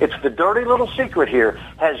 unfortunately, it's the dirty little secret here,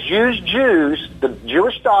 has used Jews, the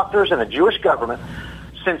Jewish doctors and the Jewish government,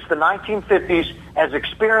 since the 1950s as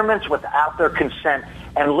experiments without their consent,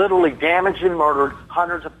 and literally damaged and murdered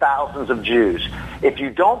hundreds of thousands of Jews. If you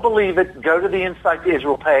don't believe it, go to the Insight to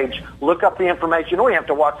Israel page, look up the information. You don't even have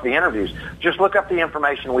to watch the interviews. Just look up the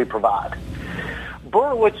information we provide.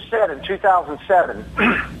 Berlowitz said in 2007,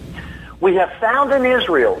 we have found in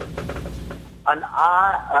Israel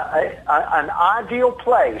an ideal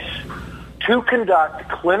place to conduct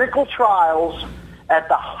clinical trials at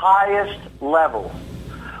the highest level.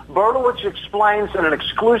 Bertowitz explains in an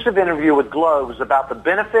exclusive interview with Globes about the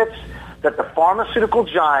benefits that the pharmaceutical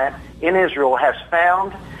giant in Israel has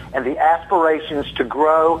found and the aspirations to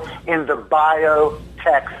grow in the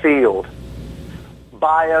biotech field.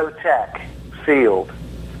 Biotech field.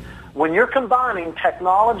 When you're combining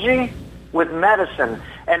technology with medicine,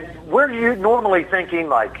 and we're normally thinking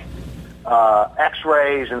like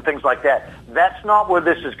x-rays and things like that, that's not where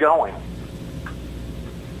this is going.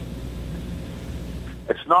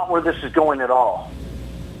 It's not where this is going at all.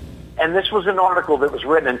 And this was an article that was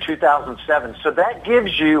written in 2007. So that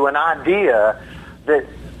gives you an idea that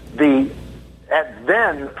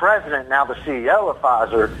then the president, now the CEO of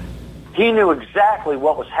Pfizer, he knew exactly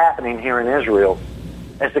what was happening here in Israel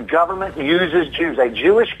as the government uses Jews, a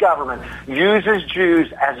Jewish government uses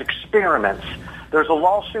Jews as experiments. There's a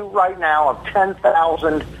lawsuit right now of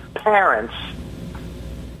 10,000 parents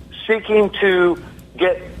seeking to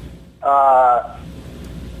get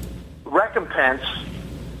recompense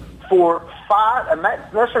for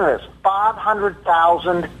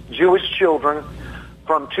 500,000 Jewish children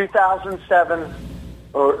from 2007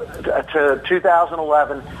 to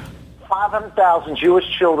 2011, 500,000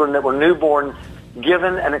 Jewish children that were newborn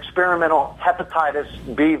given an experimental hepatitis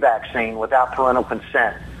B vaccine without parental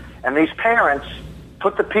consent. And these parents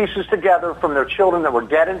put the pieces together from their children that were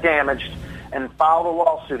dead and damaged and filed a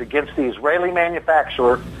lawsuit against the Israeli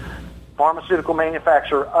pharmaceutical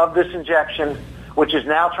manufacturer of this injection, which is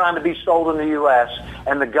now trying to be sold in the U.S.,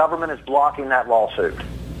 and the government is blocking that lawsuit.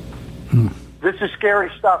 This is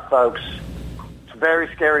scary stuff, folks. It's very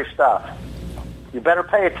scary stuff. You better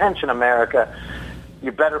pay attention, America.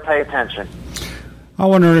 You better pay attention. I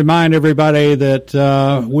want to remind everybody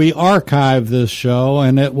that we archive this show,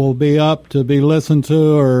 and it will be up to be listened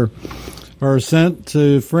to or sent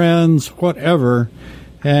to friends, whatever,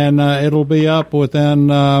 and it'll be up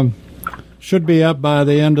within, should be up by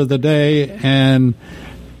the end of the day, and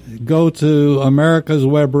go to America's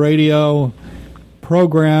Web Radio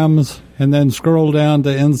programs and then scroll down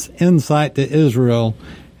to Insight to Israel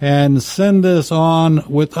and send this on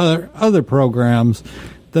with other programs,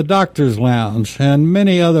 The Doctor's Lounge, and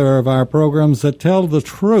many other of our programs that tell the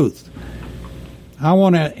truth. I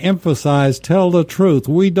want to emphasize, tell the truth.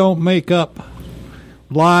 We don't make up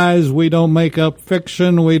lies. We don't make up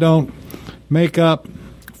fiction. We don't make up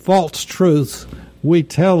false truths. We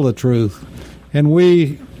tell the truth. And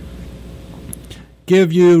we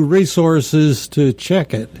give you resources to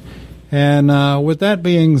check it. And with that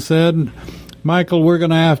being said, Michael, we're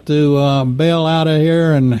going to have to bail out of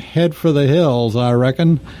here and head for the hills, I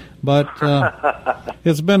reckon. But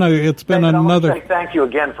it's been David, another. I want to say thank you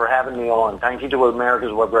again for having me on. Thank you to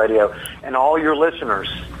America's Web Radio and all your listeners.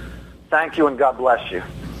 Thank you, and God bless you.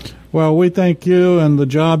 Well, we thank you and the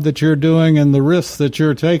job that you're doing and the risks that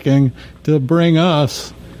you're taking to bring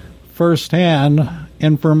us firsthand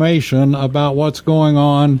information about what's going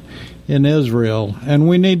on in Israel. And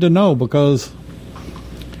we need to know, because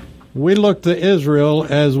we look to Israel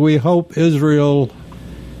as we hope Israel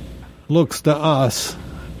looks to us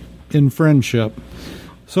in friendship.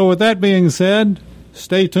 So with that being said,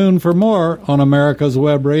 stay tuned for more on America's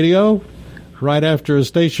Web Radio right after a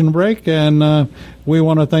station break. And we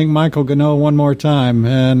want to thank Michael Ganoe one more time.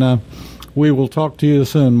 And we will talk to you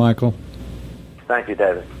soon, Michael. Thank you,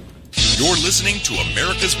 David. You're listening to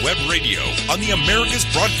America's Web Radio on the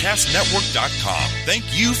AmericasBroadcastNetwork.com. Thank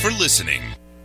you for listening.